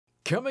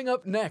Coming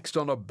up next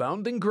on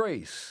Abounding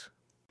Grace.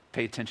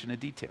 Pay attention to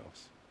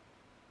details.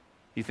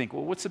 You think,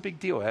 well, what's the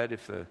big deal, Ed,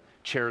 if the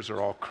chairs are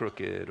all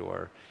crooked,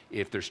 or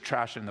if there's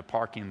trash in the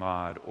parking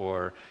lot,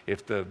 or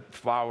if the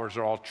flowers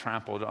are all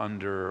trampled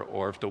under,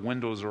 or if the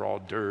windows are all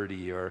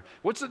dirty, or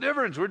what's the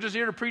difference? We're just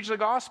here to preach the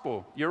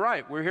gospel. You're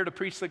right, we're here to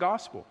preach the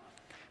gospel.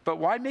 But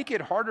why make it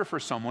harder for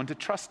someone to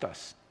trust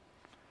us?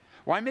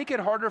 Why make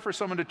it harder for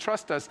someone to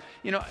trust us?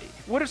 You know,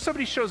 what if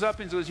somebody shows up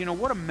and says, you know,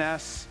 what a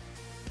mess.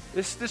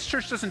 This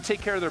church doesn't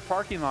take care of their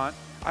parking lot.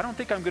 I don't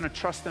think I'm going to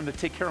trust them to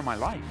take care of my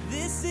life.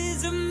 This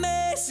is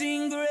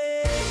amazing grace.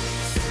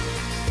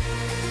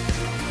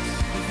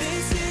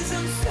 This is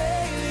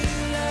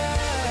unfailing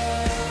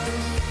love.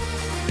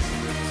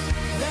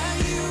 That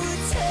you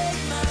would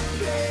take my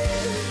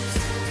place.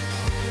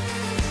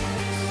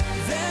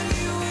 That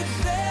you would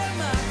bear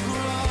my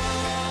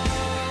cross.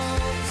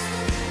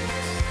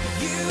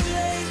 You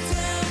laid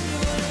down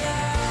your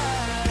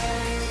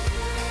life.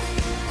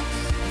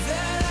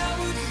 That I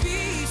would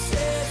be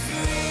set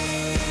free.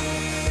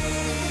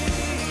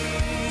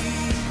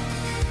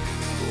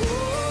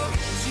 Oh,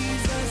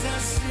 Jesus, I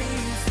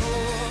sing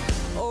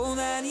for all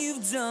that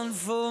you've done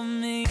for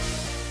me.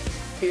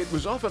 It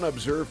was often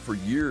observed for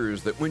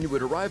years that when you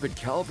would arrive at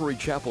Calvary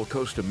Chapel,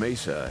 Costa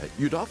Mesa,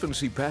 you'd often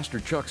see Pastor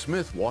Chuck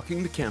Smith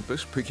walking the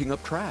campus picking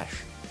up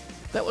trash.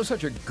 That was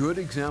such a good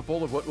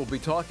example of what we'll be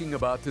talking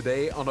about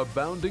today on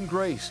Abounding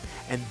Grace,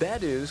 and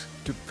that is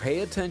to pay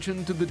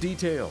attention to the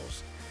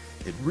details.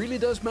 It really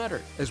does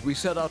matter as we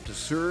set out to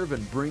serve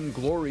and bring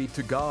glory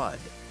to God.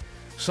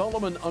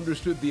 Solomon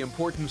understood the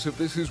importance of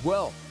this as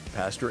well.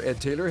 Pastor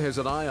Ed Taylor has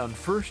an eye on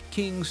 1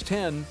 Kings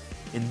 10.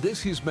 In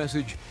this, his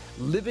message,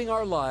 Living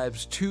Our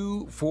Lives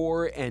to,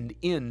 for, and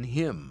in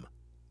Him.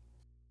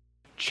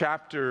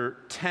 Chapter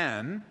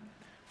 10,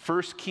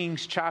 1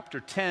 Kings chapter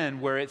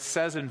 10, where it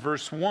says in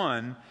verse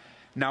 1,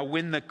 now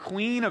when the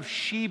queen of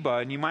Sheba,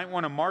 and you might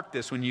want to mark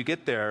this when you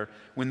get there,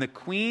 when the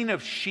queen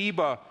of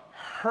Sheba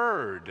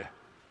heard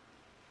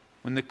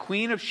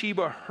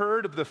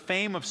of the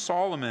fame of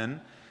Solomon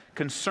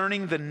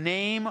concerning the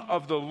name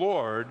of the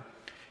Lord,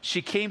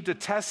 she came to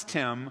test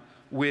him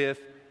with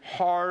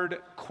hard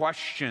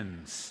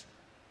questions.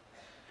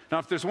 Now,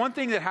 if there's one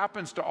thing that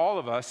happens to all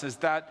of us is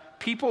that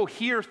people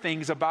hear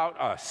things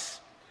about us.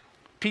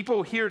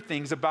 People hear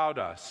things about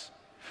us,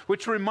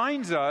 which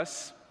reminds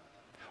us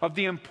of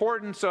the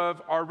importance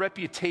of our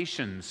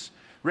reputations.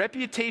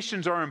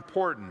 Reputations are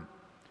important.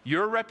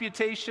 Your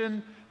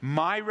reputation,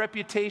 my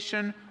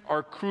reputation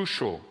are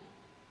crucial.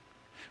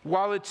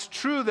 While it's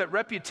true that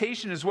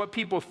reputation is what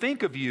people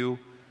think of you,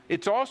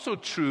 it's also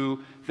true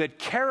that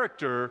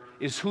character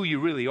is who you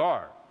really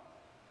are.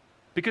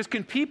 Because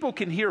people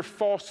can hear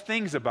false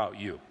things about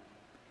you.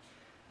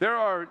 There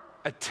are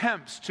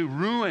attempts to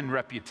ruin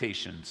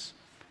reputations.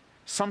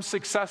 Some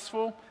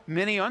successful,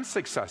 many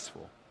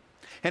unsuccessful.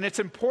 And it's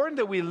important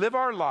that we live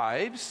our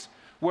lives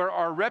where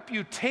our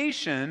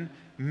reputation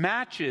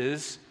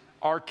matches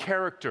our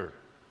character.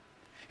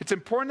 It's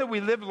important that we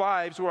live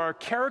lives where our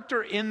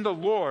character in the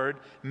Lord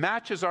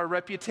matches our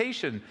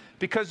reputation,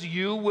 because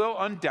you will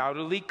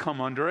undoubtedly come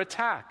under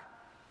attack.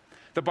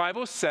 The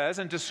Bible says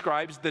and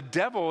describes the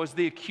devil as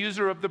the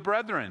accuser of the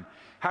brethren.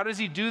 How does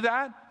he do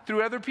that?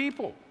 Through other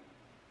people.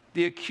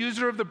 The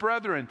accuser of the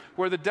brethren,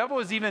 where the devil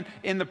is even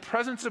in the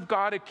presence of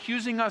God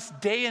accusing us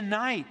day and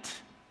night.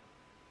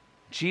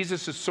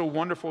 Jesus is so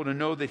wonderful to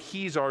know that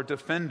he's our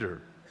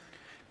defender.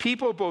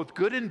 People, both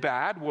good and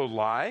bad, will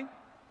lie.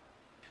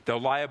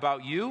 They'll lie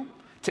about you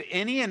to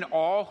any and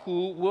all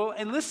who will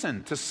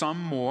listen, to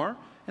some more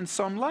and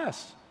some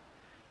less.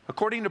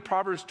 According to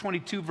Proverbs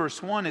 22,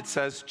 verse 1, it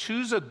says,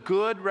 choose a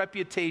good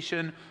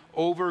reputation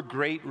over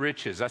great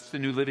riches. That's the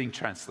New Living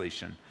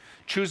Translation.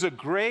 Choose a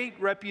great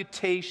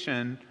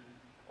reputation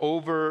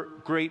over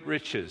great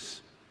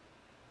riches.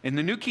 In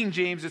the New King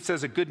James, it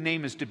says a good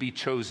name is to be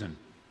chosen.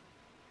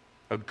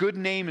 A good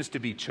name is to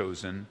be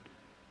chosen,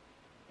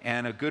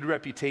 and a good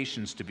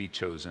reputation is to be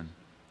chosen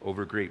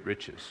over great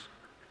riches.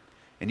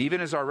 And even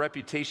as our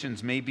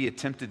reputations may be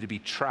attempted to be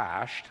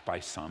trashed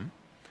by some,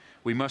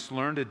 we must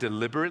learn to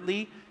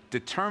deliberately,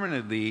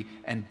 determinedly,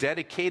 and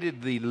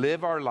dedicatedly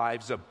live our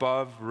lives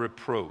above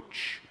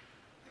reproach,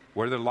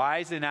 where the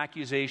lies and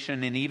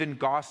accusation and even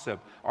gossip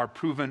are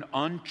proven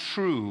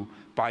untrue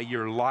by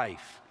your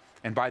life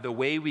and by the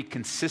way we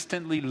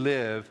consistently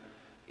live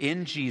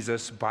in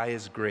Jesus by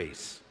His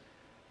grace.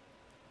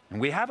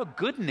 And we have a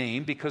good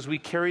name because we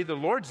carry the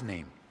Lord's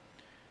name.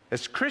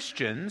 As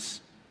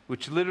Christians,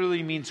 which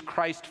literally means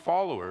Christ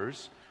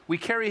followers, we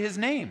carry His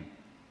name.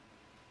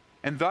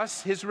 And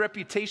thus, His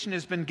reputation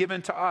has been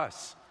given to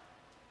us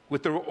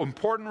with the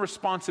important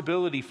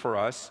responsibility for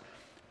us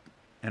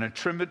and a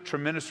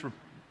tremendous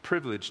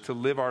privilege to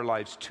live our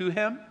lives to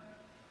Him,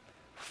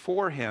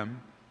 for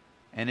Him,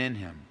 and in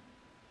Him.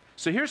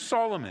 So here's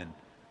Solomon.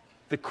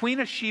 The Queen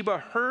of Sheba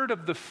heard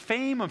of the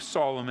fame of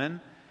Solomon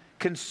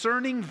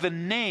concerning the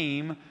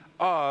name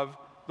of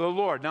the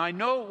Lord. Now I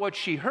know what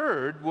she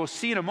heard. We'll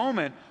see in a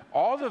moment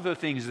all of the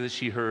things that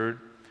she heard,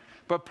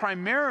 but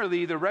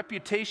primarily the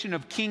reputation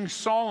of King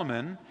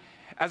Solomon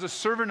as a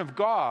servant of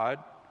God,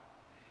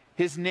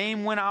 his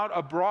name went out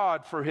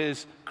abroad for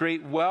his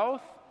great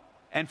wealth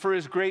and for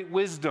his great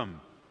wisdom.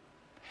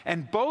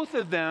 And both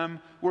of them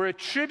were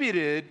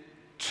attributed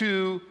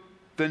to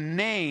the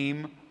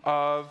name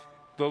of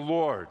the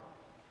Lord.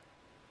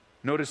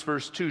 Notice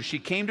verse 2. She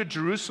came to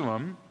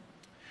Jerusalem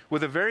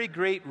with a very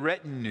great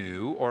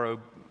retinue, or a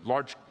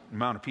large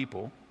amount of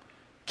people,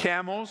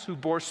 camels who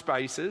bore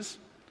spices,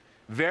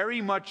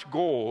 very much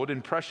gold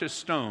and precious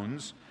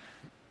stones.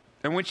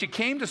 And when she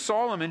came to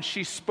Solomon,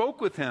 she spoke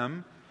with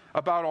him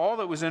about all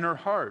that was in her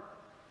heart.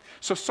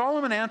 So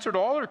Solomon answered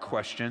all her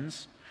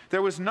questions.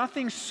 There was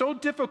nothing so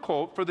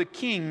difficult for the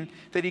king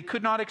that he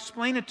could not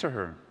explain it to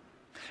her.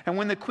 And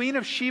when the queen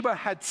of Sheba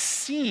had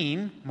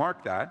seen,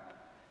 mark that,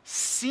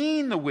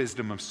 seen the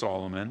wisdom of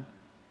Solomon,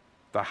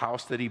 the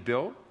house that he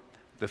built,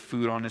 the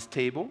food on his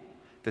table,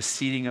 the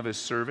seating of his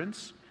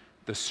servants,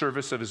 the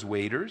service of his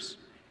waiters,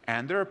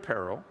 and their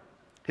apparel,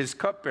 his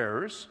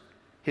cupbearers,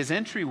 his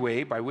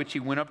entryway by which he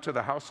went up to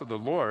the house of the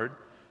Lord,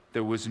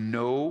 there was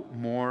no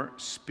more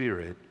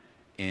spirit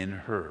in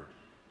her.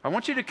 I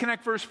want you to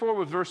connect verse 4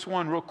 with verse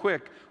 1 real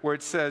quick, where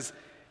it says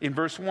in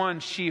verse 1,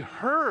 she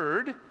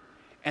heard,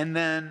 and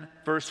then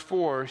verse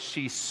 4,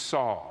 she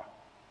saw.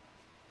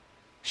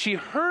 She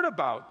heard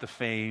about the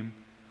fame.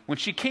 When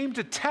she came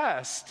to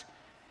test,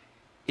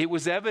 it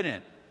was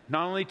evident,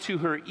 not only to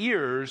her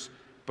ears,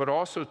 but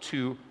also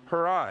to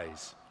her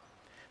eyes.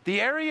 The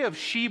area of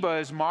Sheba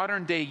is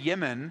modern-day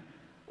Yemen,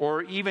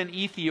 or even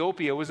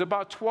Ethiopia, was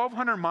about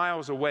 1,200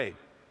 miles away.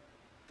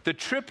 The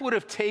trip would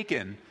have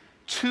taken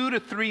 2 to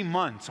 3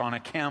 months on a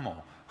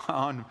camel,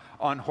 on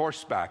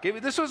horseback.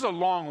 This was a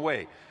long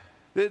way.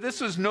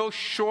 This was no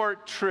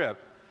short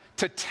trip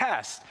to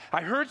test.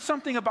 I heard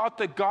something about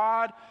the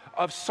God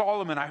of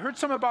Solomon. I heard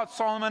something about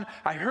Solomon.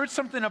 I heard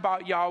something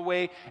about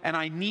Yahweh, and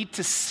I need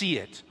to see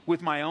it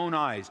with my own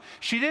eyes.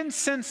 She didn't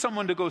send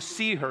someone to go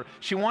see her.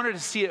 She wanted to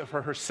see it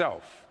for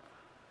herself.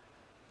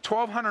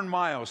 1,200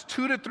 miles,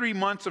 2 to 3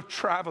 months of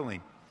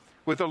traveling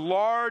with a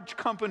large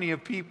company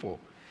of people.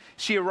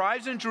 She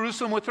arrives in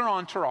Jerusalem with her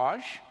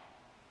entourage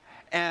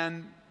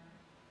and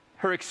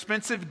her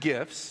expensive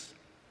gifts,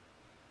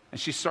 and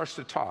she starts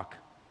to talk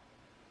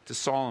to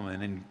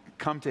Solomon and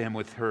come to him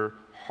with her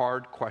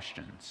hard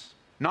questions.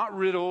 Not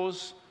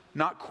riddles,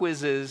 not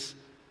quizzes,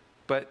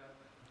 but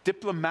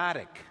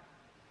diplomatic,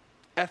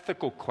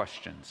 ethical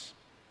questions.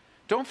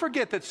 Don't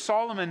forget that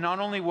Solomon not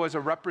only was a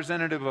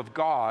representative of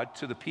God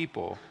to the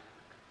people,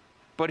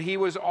 but he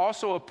was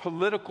also a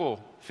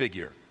political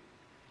figure.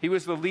 He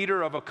was the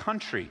leader of a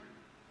country,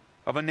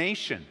 of a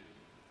nation.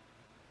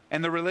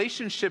 And the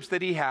relationships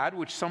that he had,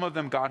 which some of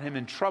them got him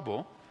in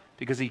trouble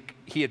because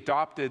he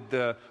adopted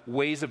the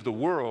ways of the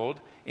world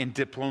in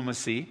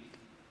diplomacy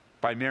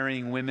by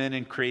marrying women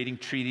and creating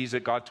treaties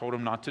that God told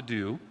him not to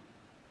do.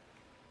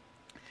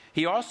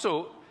 He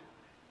also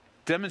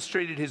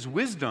demonstrated his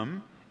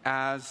wisdom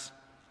as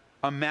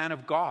a man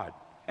of God.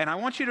 And I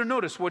want you to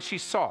notice what she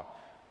saw.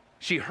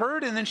 She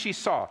heard and then she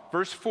saw.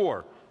 Verse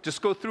 4,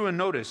 just go through and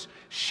notice.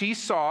 She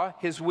saw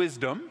his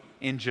wisdom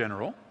in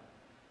general.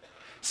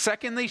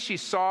 Secondly, she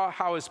saw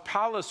how his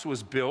palace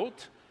was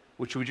built,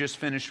 which we just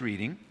finished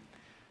reading.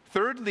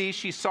 Thirdly,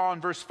 she saw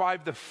in verse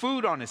 5 the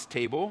food on his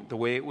table, the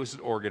way it was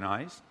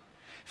organized.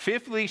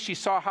 Fifthly, she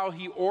saw how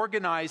he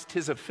organized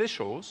his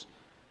officials.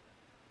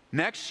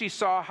 Next, she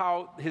saw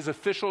how his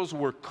officials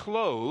were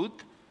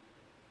clothed.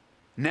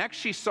 Next,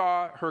 she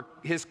saw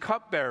his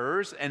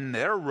cupbearers and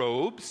their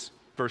robes,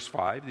 verse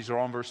 5. These are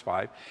all in verse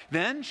 5.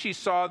 Then she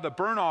saw the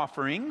burnt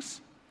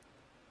offerings,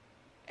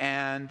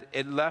 and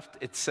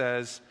it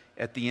says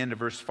at the end of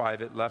verse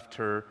 5, it left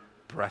her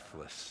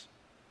breathless.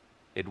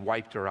 It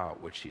wiped her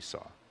out, what she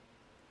saw.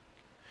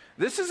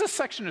 This is a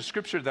section of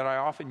Scripture that I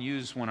often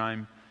use when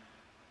I'm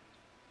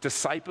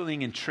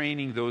discipling and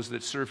training those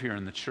that serve here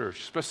in the church,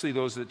 especially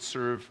those that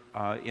serve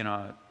in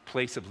a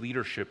place of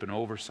leadership and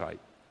oversight.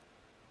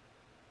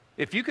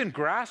 If you can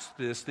grasp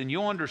this, then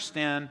you'll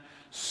understand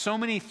so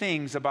many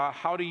things about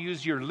how to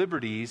use your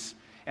liberties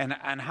and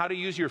how to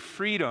use your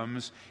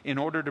freedoms in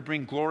order to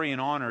bring glory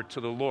and honor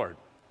to the Lord.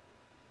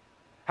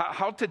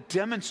 How to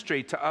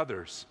demonstrate to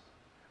others.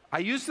 I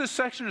use this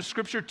section of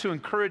Scripture to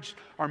encourage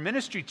our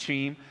ministry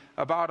team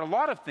about a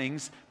lot of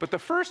things, but the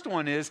first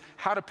one is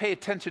how to pay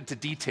attention to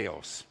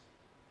details.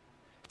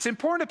 It's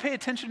important to pay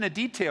attention to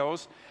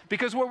details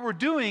because what we're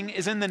doing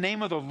is in the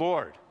name of the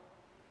Lord.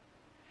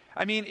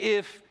 I mean,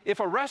 if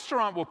a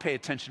restaurant will pay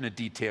attention to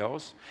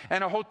details,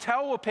 and a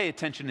hotel will pay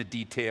attention to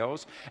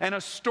details, and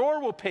a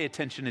store will pay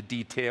attention to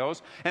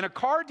details, and a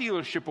car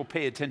dealership will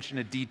pay attention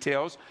to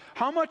details,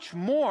 how much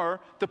more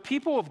the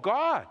people of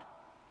God,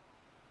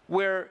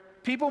 where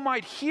people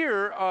might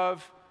hear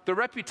of the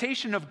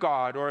reputation of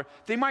God, or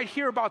they might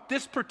hear about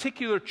this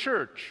particular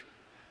church.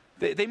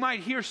 They might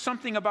hear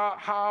something about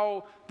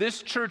how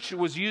this church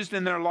was used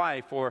in their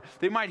life, or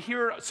they might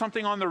hear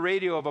something on the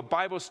radio of a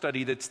Bible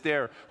study that's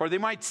there, or they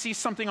might see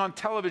something on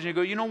television and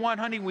go, you know what,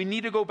 honey, we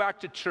need to go back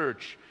to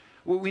church.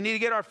 We need to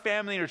get our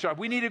family in church.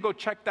 We need to go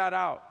check that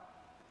out.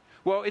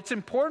 Well, it's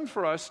important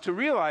for us to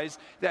realize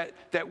that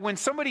when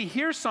somebody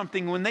hears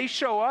something, when they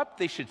show up,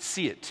 they should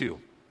see it too.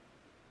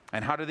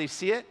 And how do they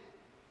see it?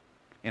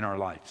 In our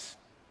lives.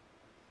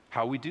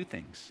 How we do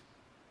things.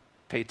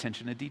 Pay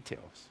attention to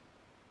details.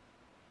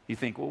 You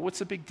think, well, what's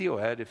the big deal,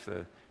 Ed, if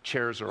the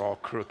chairs are all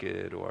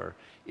crooked, or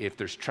if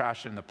there's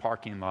trash in the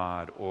parking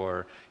lot,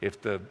 or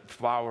if the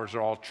flowers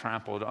are all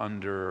trampled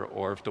under,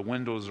 or if the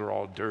windows are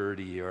all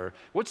dirty, or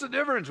what's the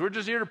difference? We're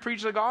just here to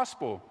preach the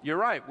gospel. You're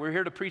right, we're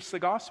here to preach the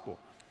gospel.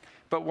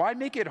 But why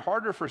make it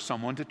harder for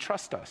someone to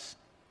trust us?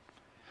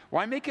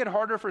 Why make it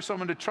harder for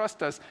someone to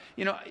trust us?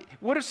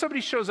 What if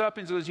somebody shows up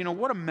and says,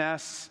 what a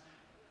mess.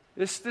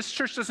 This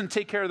church doesn't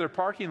take care of their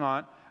parking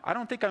lot. I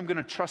don't think I'm going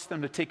to trust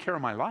them to take care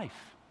of my life.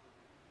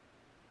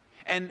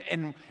 And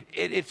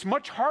it's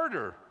much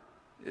harder,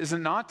 is it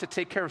not, to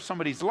take care of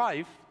somebody's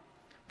life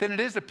than it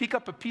is to pick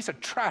up a piece of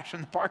trash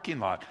in the parking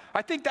lot.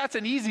 I think that's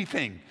an easy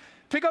thing.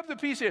 Pick up the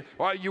piece of,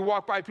 well, you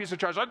walk by a piece of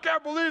trash. I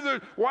can't believe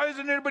it. Why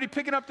isn't anybody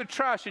picking up the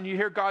trash? And you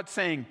hear God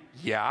saying,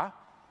 yeah.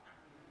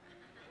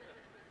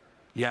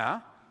 Yeah.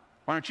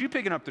 Why aren't you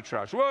picking up the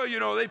trash? Well,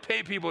 they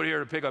pay people here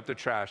to pick up the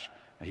trash.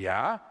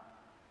 Yeah.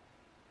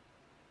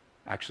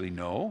 Actually,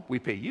 no. We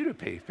pay you to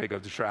pick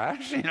up the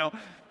trash. Why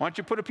don't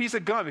you put a piece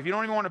of gum? If you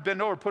don't even want to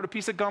bend over, put a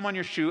piece of gum on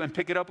your shoe and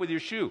pick it up with your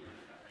shoe.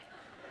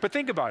 But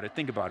think about it.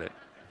 Think about it.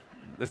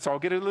 Let's all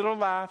get a little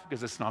laugh,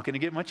 because it's not going to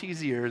get much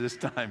easier this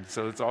time.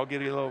 So let's all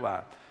get a little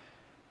laugh.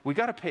 We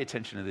got to pay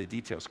attention to the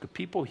details, because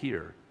people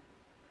hear,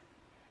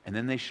 and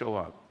then they show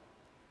up.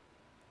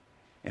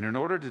 And in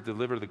order to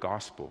deliver the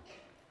gospel,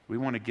 we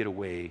want to get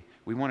away.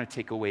 We want to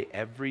take away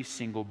every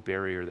single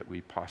barrier that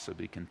we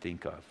possibly can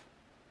think of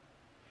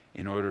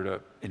in order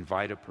to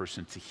invite a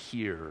person to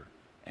hear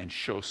and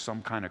show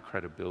some kind of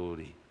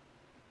credibility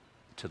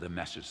to the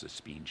message that's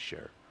being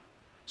shared.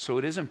 So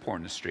it is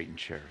important to straighten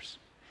chairs.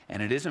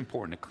 And it is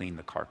important to clean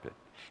the carpet.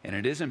 And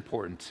it is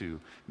important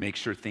to make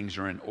sure things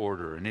are in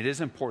order. And it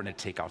is important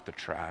to take out the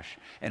trash.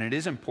 And it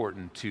is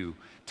important to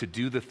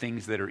do the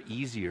things that are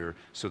easier,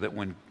 so that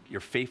when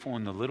you're faithful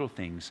in the little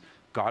things,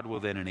 God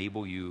will then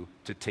enable you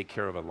to take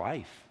care of a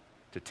life,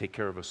 to take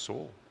care of a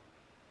soul,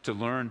 to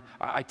learn.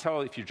 I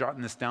tell, if you're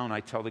jotting this down, I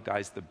tell the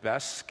guys the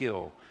best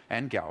skill,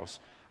 and gals,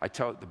 I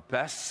tell the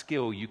best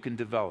skill you can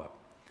develop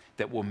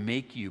that will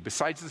make you,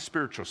 besides the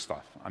spiritual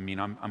stuff. I mean,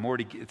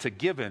 it's a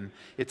given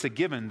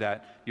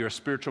that you're a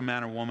spiritual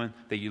man or woman,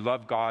 that you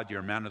love God,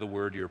 you're a man of the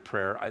word, you're a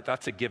prayer.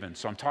 That's a given.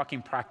 So I'm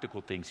talking practical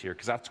things here,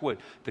 because that's what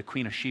the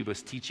Queen of Sheba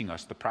is teaching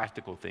us, the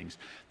practical things.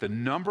 The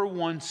number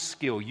one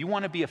skill, you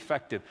want to be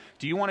effective.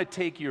 Do you want to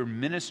take your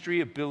ministry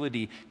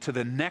ability to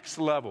the next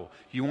level?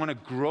 You want to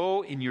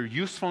grow in your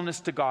usefulness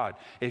to God.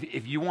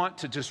 If you want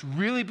to just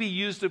really be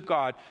used of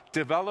God,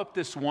 develop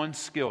this one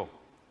skill: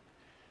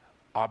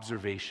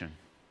 observation.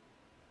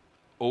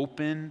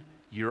 Open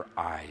your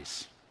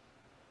eyes.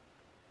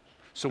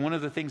 So one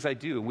of the things I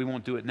do, and we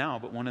won't do it now,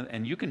 but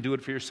and you can do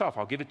it for yourself.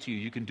 I'll give it to you.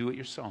 You can do it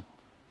yourself.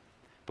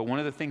 But one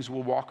of the things,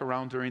 we'll walk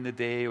around during the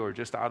day or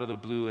just out of the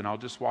blue, and I'll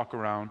just walk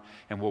around,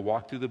 and we'll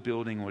walk through the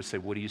building, and we'll say,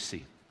 what do you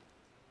see?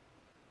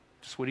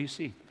 Just what do you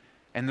see?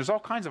 And there's all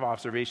kinds of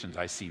observations.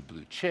 I see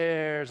blue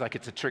chairs. Like,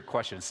 it's a trick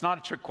question. It's not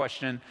a trick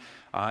question.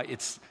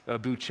 It's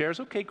blue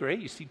chairs. Okay, great.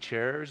 You see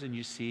chairs, and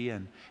you see,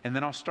 and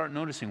then I'll start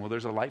noticing, well,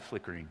 there's a light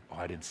flickering. Oh,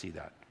 I didn't see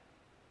that.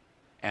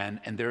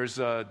 And there's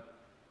a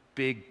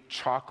big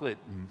chocolate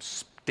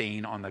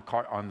stain on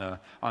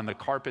the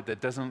carpet that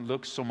doesn't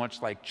look so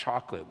much like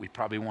chocolate. We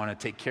probably want to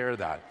take care of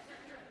that.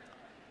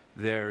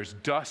 There's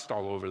dust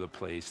all over the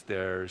place.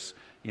 There's,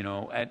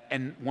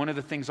 and one of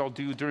the things I'll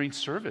do during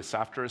service,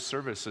 after a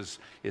service, is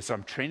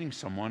I'm training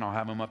someone. I'll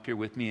have them up here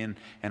with me, and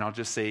I'll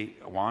just say,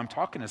 while I'm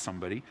talking to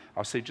somebody,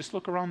 I'll say, just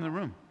look around the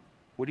room.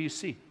 What do you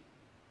see?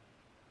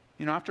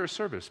 After a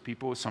service,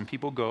 some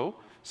people go,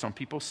 some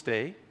people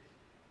stay.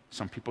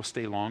 Some people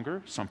stay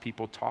longer. Some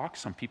people talk.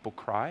 Some people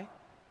cry.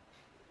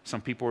 Some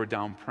people are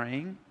down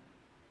praying.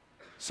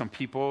 Some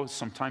people,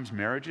 sometimes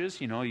marriages,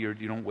 you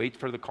don't wait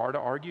for the car to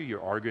argue.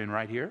 You're arguing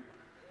right here.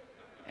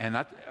 And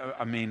that's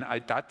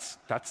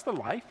the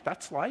life.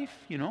 That's life,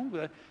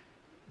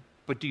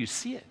 But do you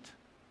see it?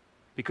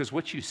 Because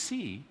what you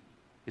see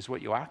is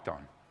what you act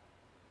on.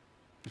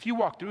 If you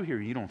walk through here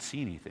and you don't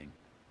see anything,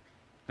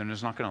 then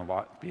there's not going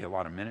to be a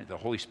lot of minutes. The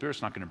Holy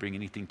Spirit's not going to bring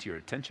anything to your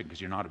attention, because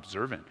you're not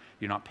observant.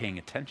 You're not paying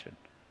attention.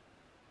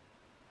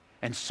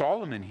 And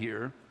Solomon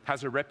here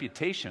has a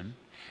reputation.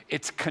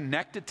 It's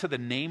connected to the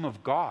name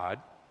of God.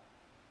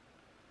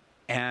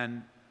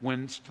 And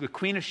when the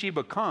Queen of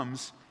Sheba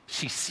comes,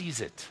 she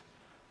sees it.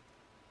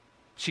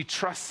 She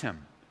trusts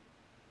him.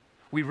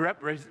 We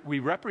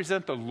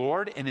represent the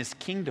Lord and his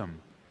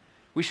kingdom.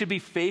 We should be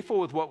faithful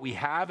with what we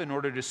have in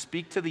order to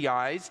speak to the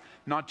eyes,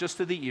 not just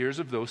to the ears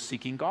of those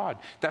seeking God.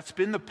 That's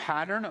been the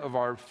pattern of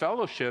our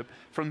fellowship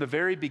from the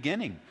very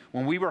beginning.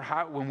 When we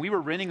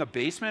were renting a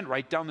basement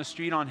right down the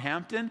street on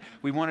Hampton,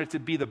 we wanted it to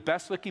be the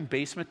best looking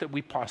basement that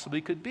we possibly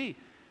could be.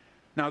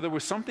 Now, there were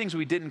some things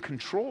we didn't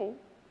control,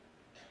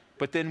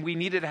 but then we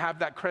needed to have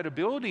that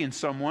credibility in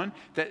someone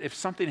that if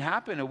something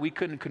happened that we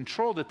couldn't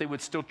control, that they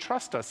would still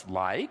trust us,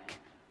 like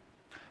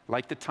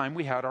Like the time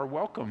we had our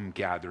welcome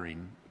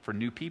gathering for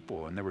new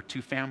people, and there were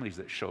 2 families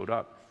that showed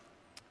up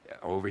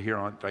over here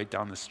right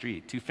down the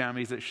street. 2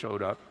 families that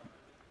showed up.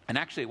 And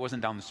actually, it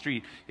wasn't down the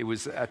street. It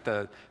was at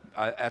the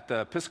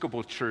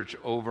Episcopal Church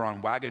over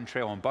on Wagon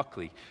Trail in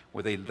Buckley,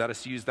 where they let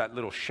us use that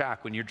little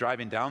shack. When you're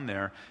driving down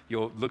there,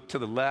 you'll look to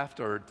the left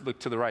or look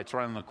to the right. It's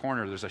right on the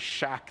corner. There's a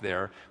shack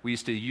there. We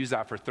used to use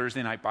that for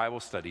Thursday night Bible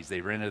studies.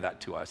 They rented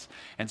that to us.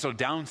 And so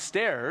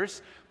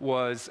downstairs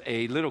was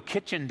a little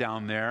kitchen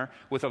down there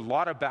with a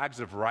lot of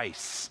bags of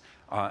rice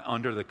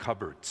under the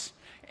cupboards.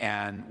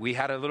 And we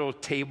had a little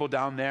table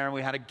down there, and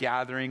we had a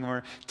gathering.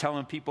 We're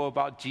telling people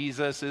about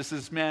Jesus. This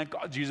is, man,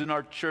 God's using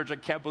our church. I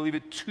can't believe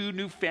it. 2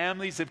 new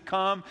families have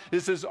come.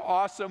 This is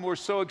awesome. We're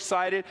so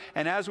excited.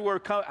 And as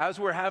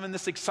we're having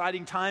this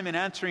exciting time and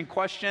answering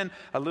question,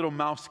 a little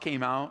mouse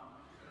came out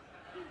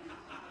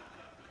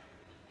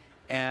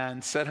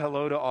and said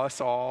hello to us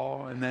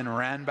all, and then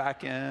ran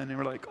back in. And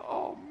we're like,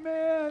 oh,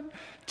 man,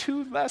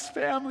 2 less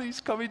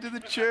families coming to the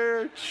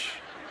church.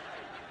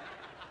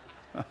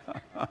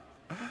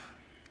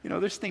 You know,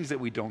 there's things that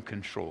we don't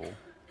control.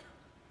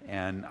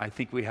 And I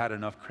think we had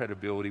enough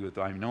credibility with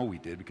them. I know we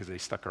did because they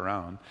stuck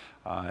around.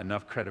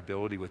 Enough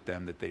credibility with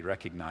them that they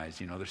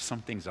recognize, you know, there's some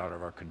things out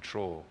of our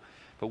control.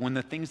 But when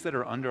the things that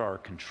are under our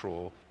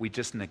control, we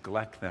just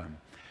neglect them,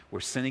 we're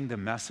sending the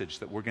message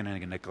that we're going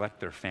to neglect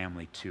their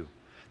family too.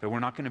 That we're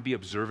not going to be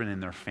observant in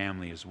their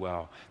family as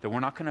well. That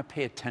we're not going to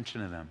pay attention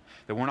to them.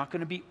 That we're not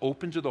going to be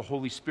open to the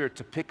Holy Spirit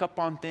to pick up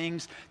on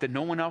things that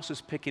no one else is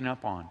picking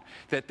up on.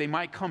 That they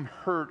might come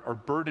hurt or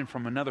burdened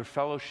from another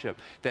fellowship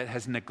that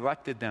has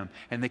neglected them.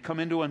 And they come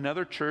into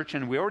another church,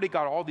 and we already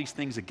got all these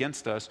things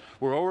against us.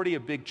 We're already a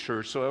big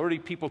church, so already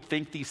people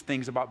think these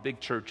things about big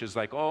churches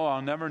like, oh,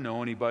 I'll never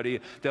know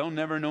anybody. They'll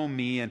never know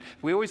me. And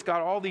we always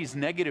got all these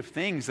negative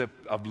things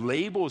of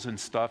labels and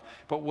stuff.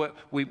 But what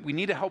we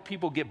need to help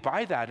people get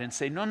by that and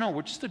say, no,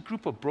 we're just a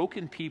group of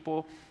broken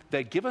people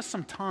that give us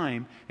some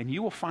time, and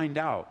you will find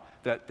out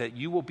that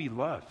you will be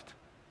loved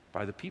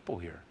by the people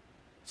here.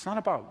 It's not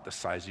about the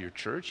size of your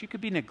church. You could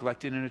be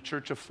neglected in a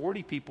church of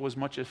 40 people as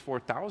much as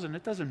 4,000.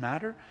 It doesn't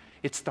matter.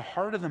 It's the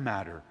heart of the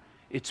matter.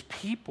 It's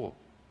people.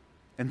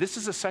 And this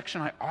is a section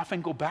I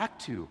often go back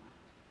to.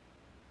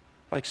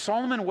 Like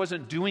Solomon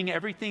wasn't doing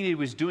everything he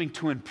was doing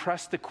to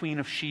impress the Queen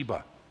of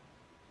Sheba.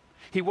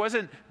 He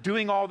wasn't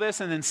doing all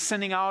this and then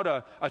sending out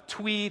a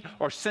tweet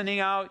or sending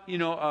out,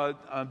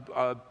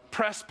 a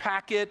press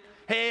packet.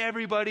 Hey,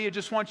 everybody, I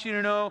just want you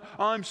to know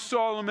I'm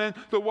Solomon,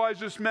 the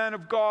wisest man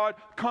of God.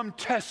 Come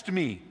test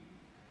me.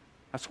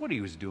 That's what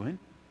he was doing.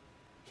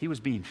 He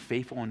was being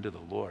faithful unto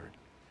the Lord.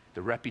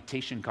 The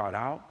reputation got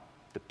out.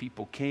 The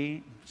people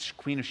came.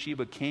 Queen of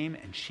Sheba came,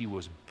 and she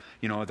was,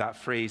 that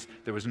phrase,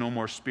 there was no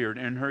more spirit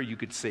in her. You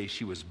could say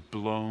she was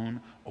blown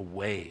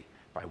away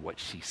by what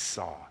she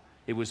saw.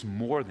 It was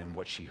more than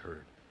what she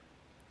heard.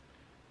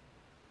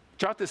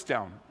 Jot this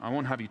down. I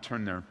won't have you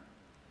turn there,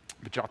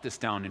 but jot this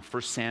down. In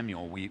 1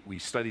 Samuel, we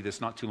studied this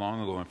not too long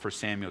ago in 1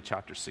 Samuel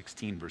chapter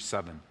 16, verse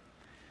 7.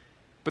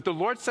 But the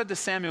Lord said to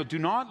Samuel, do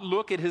not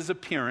look at his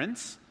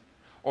appearance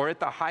or at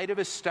the height of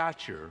his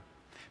stature,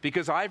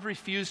 because I've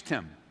refused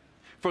him.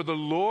 For the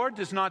Lord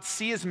does not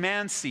see as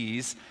man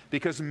sees,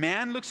 because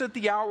man looks at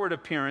the outward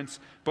appearance,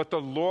 but the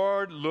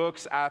Lord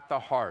looks at the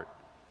heart.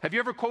 Have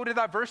you ever quoted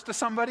that verse to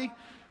somebody?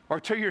 Or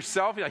to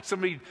yourself, like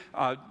somebody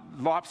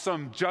lops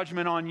some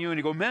judgment on you and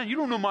you go, man, you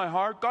don't know my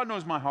heart. God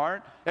knows my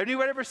heart.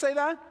 Anybody ever say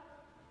that?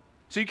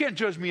 So you can't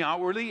judge me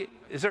outwardly.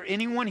 Is there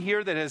anyone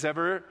here that has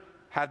ever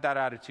had that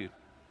attitude?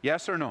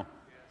 Yes or no?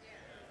 Yes.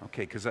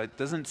 Okay, because it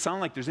doesn't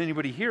sound like there's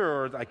anybody here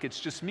or like it's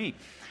just me.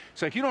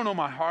 So like, you don't know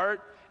my heart.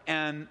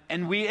 And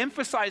we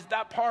emphasize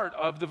that part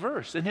of the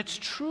verse. And it's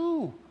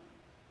true.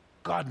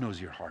 God knows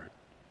your heart.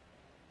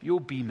 You'll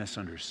be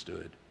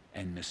misunderstood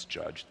and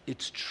misjudged.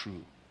 It's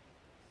true.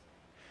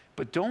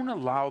 But don't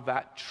allow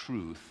that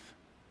truth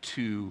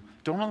to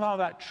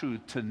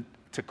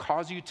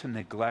cause you to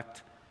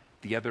neglect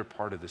the other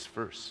part of this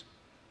verse.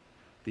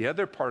 The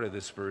other part of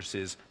this verse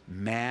is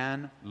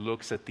man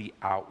looks at the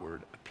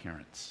outward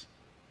appearance.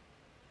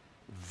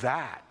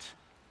 That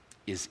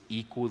is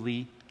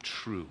equally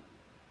true.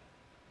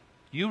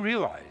 You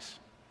realize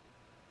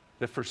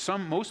that for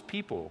most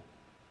people,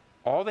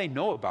 all they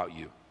know about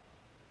you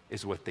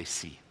is what they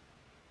see.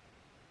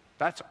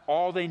 That's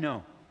all they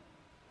know.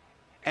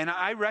 And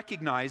I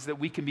recognize that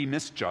we can be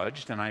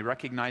misjudged, and I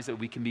recognize that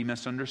we can be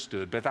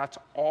misunderstood, but that's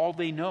all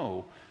they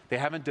know. They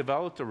haven't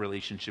developed a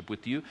relationship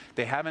with you.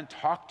 They haven't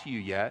talked to you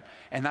yet,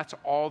 and that's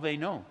all they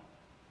know.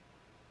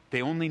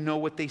 They only know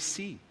what they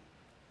see.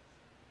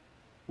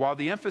 While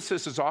the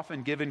emphasis is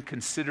often given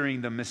considering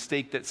the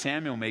mistake that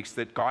Samuel makes,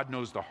 that God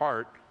knows the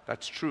heart,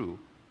 that's true.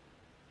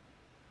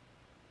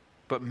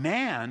 But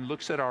man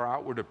looks at our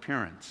outward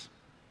appearance.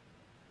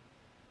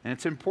 And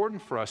it's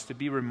important for us to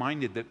be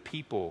reminded that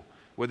people,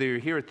 whether you're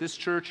here at this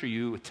church or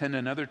you attend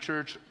another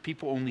church,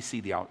 people only see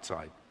the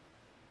outside.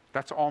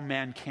 That's all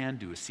man can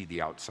do, is see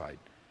the outside.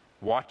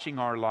 Watching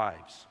our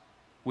lives,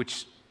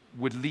 which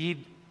would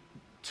lead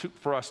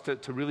for us to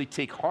really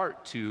take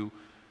heart to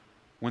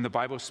when the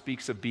Bible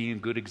speaks of being a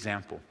good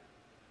example.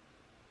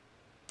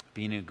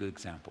 being a good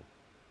example.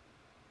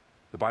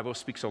 The Bible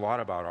speaks a lot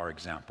about our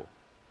example.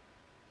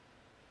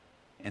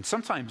 And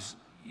sometimes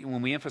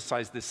when we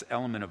emphasize this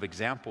element of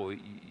example,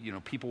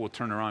 people will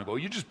turn around and go,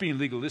 "You're just being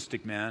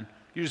legalistic, man.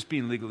 You're just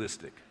being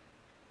legalistic."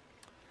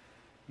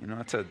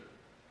 That's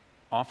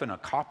often a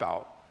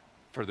cop-out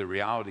for the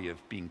reality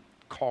of being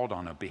called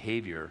on a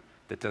behavior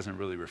that doesn't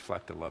really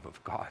reflect the love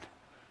of God.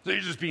 So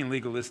you're just being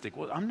legalistic.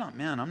 Well, I'm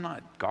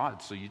not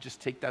God, so you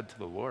just take that to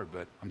the Lord.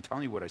 But I'm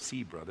telling you what I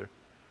see, brother.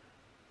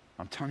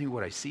 I'm telling you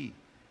what I see.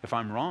 If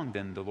I'm wrong,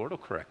 then the Lord will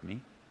correct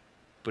me.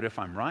 But if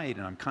I'm right,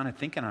 and I'm kind of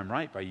thinking I'm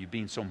right by you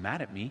being so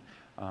mad at me,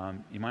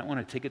 you might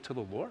want to take it to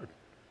the Lord,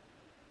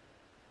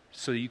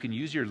 so you can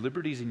use your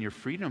liberties and your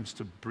freedoms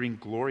to bring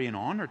glory and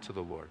honor to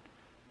the Lord.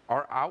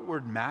 Our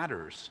outward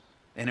matters,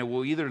 and it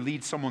will either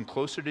lead someone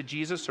closer to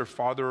Jesus or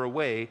farther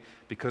away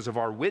because of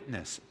our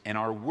witness and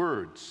our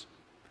words.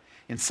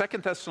 In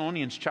 2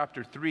 Thessalonians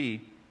chapter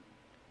 3,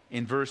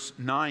 in verse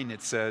 9,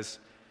 it says,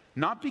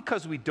 "Not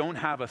because we don't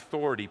have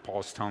authority,"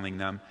 Paul's telling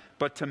them,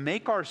 "but to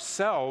make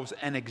ourselves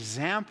an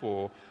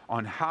example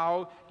on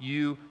how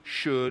you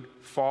should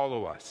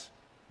follow us."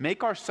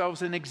 Make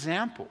ourselves an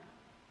example.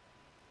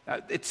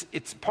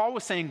 Paul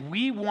was saying,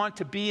 we want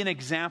to be an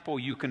example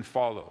you can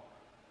follow.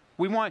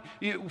 We want,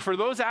 for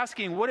those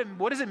asking,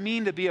 what does it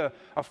mean to be a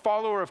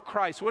follower of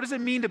Christ? What does it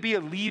mean to be a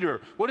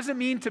leader? What does it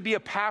mean to be a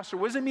pastor?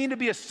 What does it mean to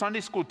be a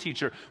Sunday school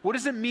teacher? What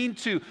does it mean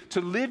to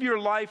live your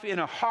life in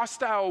a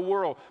hostile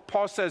world?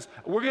 Paul says,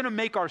 we're going to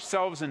make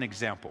ourselves an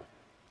example.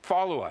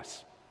 Follow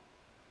us.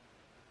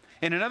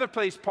 In another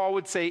place, Paul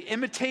would say,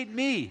 imitate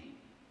me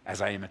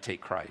as I imitate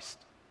Christ.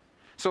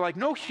 So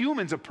no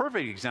human's a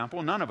perfect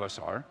example. None of us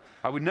are.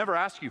 I would never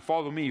ask you,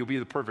 follow me, you'll be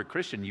the perfect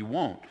Christian. You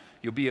won't.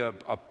 You'll be a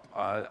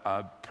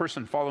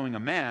person following a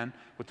man.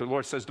 What the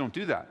Lord says, don't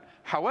do that.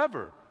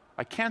 However,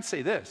 I can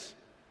say this.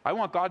 I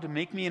want God to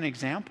make me an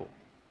example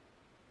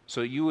so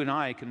that you and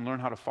I can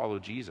learn how to follow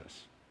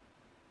Jesus.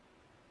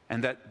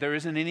 And that there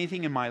isn't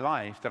anything in my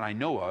life that I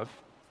know of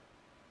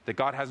that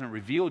God hasn't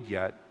revealed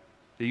yet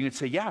that you can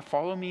say, yeah,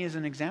 follow me as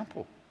an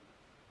example.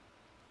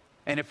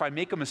 And if I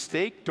make a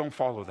mistake, don't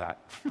follow that.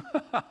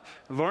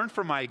 Learn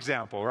from my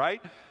example,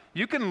 right?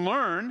 You can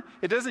learn.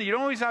 You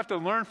don't always have to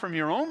learn from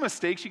your own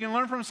mistakes. You can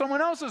learn from someone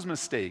else's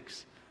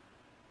mistakes.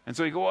 And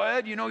so you go,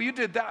 Ed, you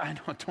did that. I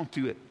know, don't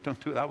do it. Don't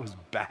do it. That was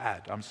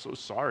bad. I'm so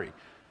sorry.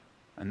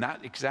 And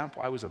that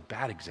example, I was a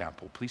bad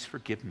example. Please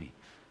forgive me.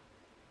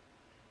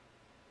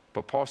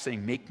 But Paul's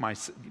saying, make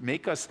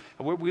us,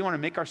 we want to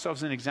make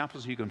ourselves an example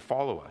so you can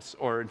follow us.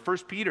 Or in 1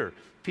 Peter,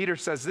 Peter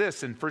says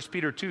this in 1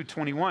 Peter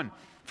 2:21,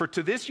 "For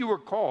to this you were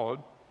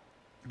called,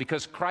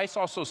 because Christ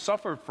also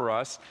suffered for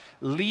us,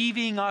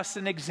 leaving us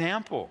an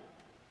example."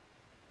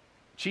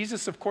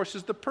 Jesus, of course,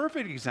 is the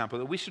perfect example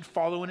that we should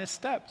follow in his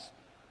steps.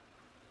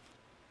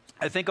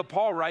 I think of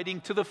Paul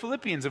writing to the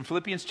Philippians in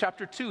Philippians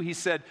chapter 2. He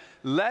said,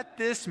 "Let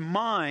this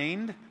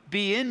mind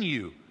be in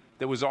you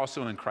that was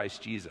also in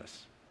Christ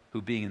Jesus,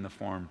 who being in the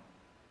form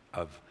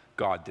of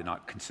God did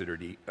not consider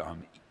it a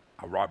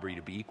robbery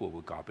to be equal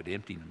with God, but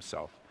emptied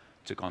himself,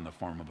 took on the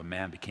form of a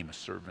man, became a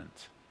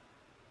servant."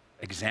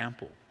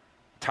 Example.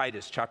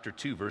 Titus chapter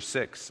 2, verse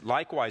 6.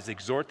 "Likewise,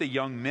 exhort the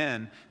young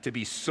men to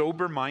be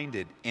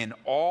sober-minded in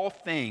all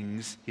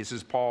things," this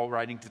is Paul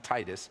writing to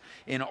Titus,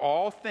 "in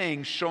all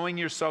things showing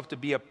yourself to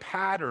be a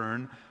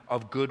pattern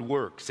of good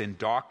works, in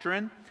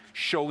doctrine,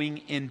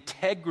 showing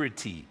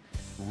integrity,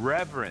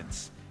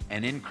 reverence,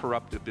 and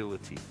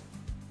incorruptibility."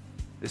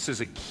 This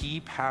is a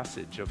key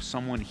passage of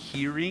someone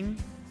hearing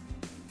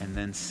and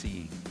then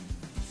seeing.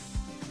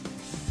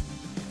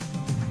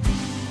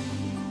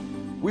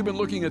 We've been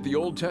looking at the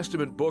Old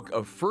Testament book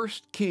of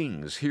 1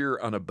 Kings here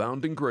on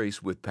Abounding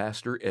Grace with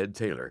Pastor Ed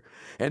Taylor.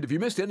 And if you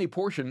missed any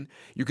portion,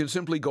 you can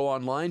simply go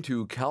online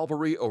to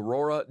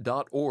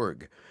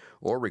calvaryaurora.org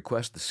or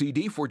request the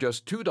CD for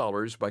just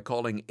 $2 by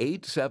calling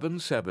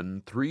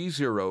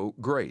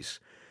 877-30-GRACE.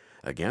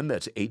 Again,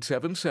 that's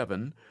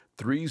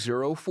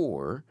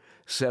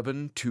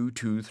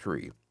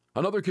 877-304-7223.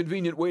 Another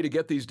convenient way to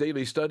get these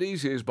daily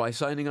studies is by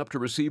signing up to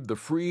receive the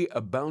free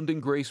Abounding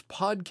Grace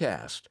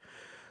podcast.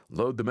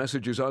 Load the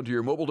messages onto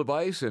your mobile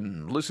device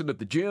and listen at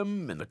the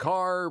gym, in the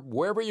car,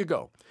 wherever you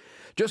go.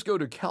 Just go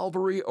to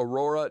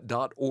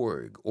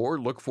calvaryaurora.org or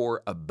look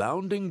for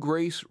Abounding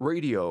Grace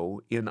Radio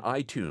in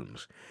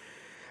iTunes.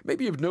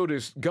 Maybe you've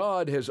noticed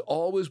God has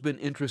always been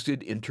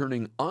interested in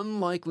turning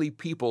unlikely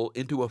people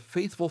into a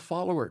faithful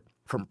follower,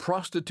 from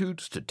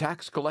prostitutes to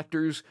tax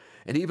collectors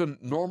and even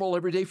normal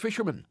everyday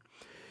fishermen.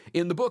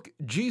 In the book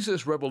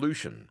Jesus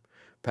Revolution,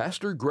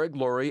 Pastor Greg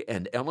Laurie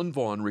and Ellen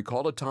Vaughn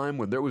recall a time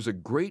when there was a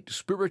great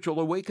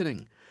spiritual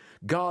awakening.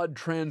 God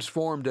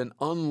transformed an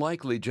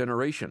unlikely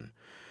generation.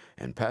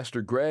 And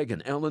Pastor Greg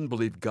and Ellen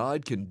believe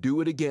God can do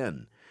it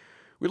again.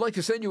 We'd like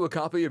to send you a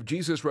copy of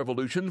Jesus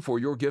Revolution for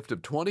your gift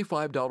of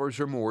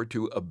 $25 or more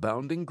to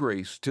Abounding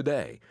Grace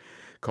today.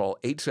 Call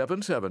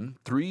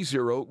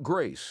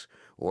 877-30-GRACE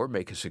or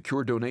make a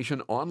secure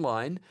donation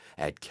online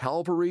at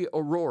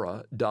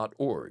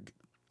calvaryaurora.org.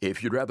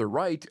 If you'd rather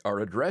write, our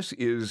address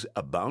is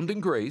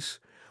Abounding Grace,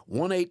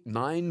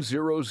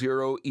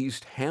 18900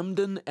 East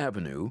Hamden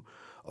Avenue,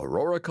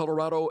 Aurora,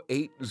 Colorado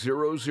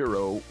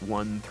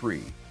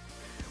 80013.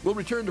 We'll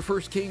return to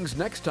 1 Kings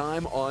next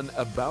time on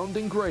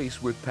Abounding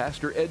Grace with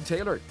Pastor Ed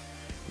Taylor.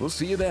 We'll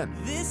see you then.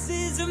 This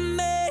is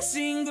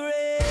amazing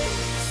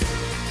grace.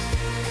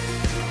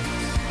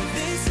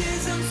 This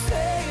is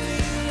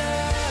unfailing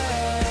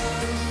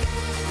love.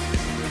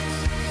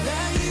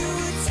 That you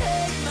would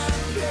take my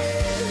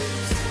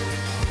place.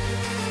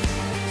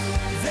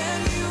 Then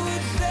you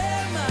would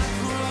bear my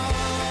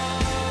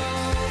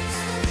cross.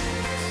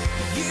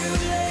 You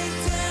laid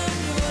down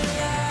your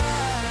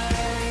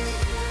life.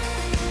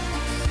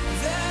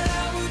 That I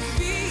would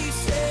be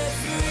set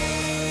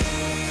free.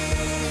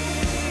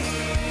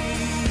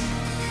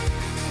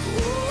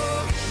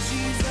 Oh,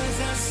 Jesus,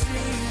 I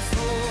sing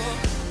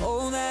for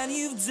all that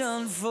you've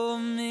done for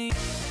me.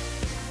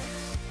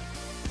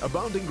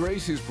 Abounding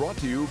Grace is brought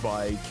to you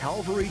by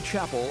Calvary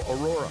Chapel,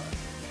 Aurora.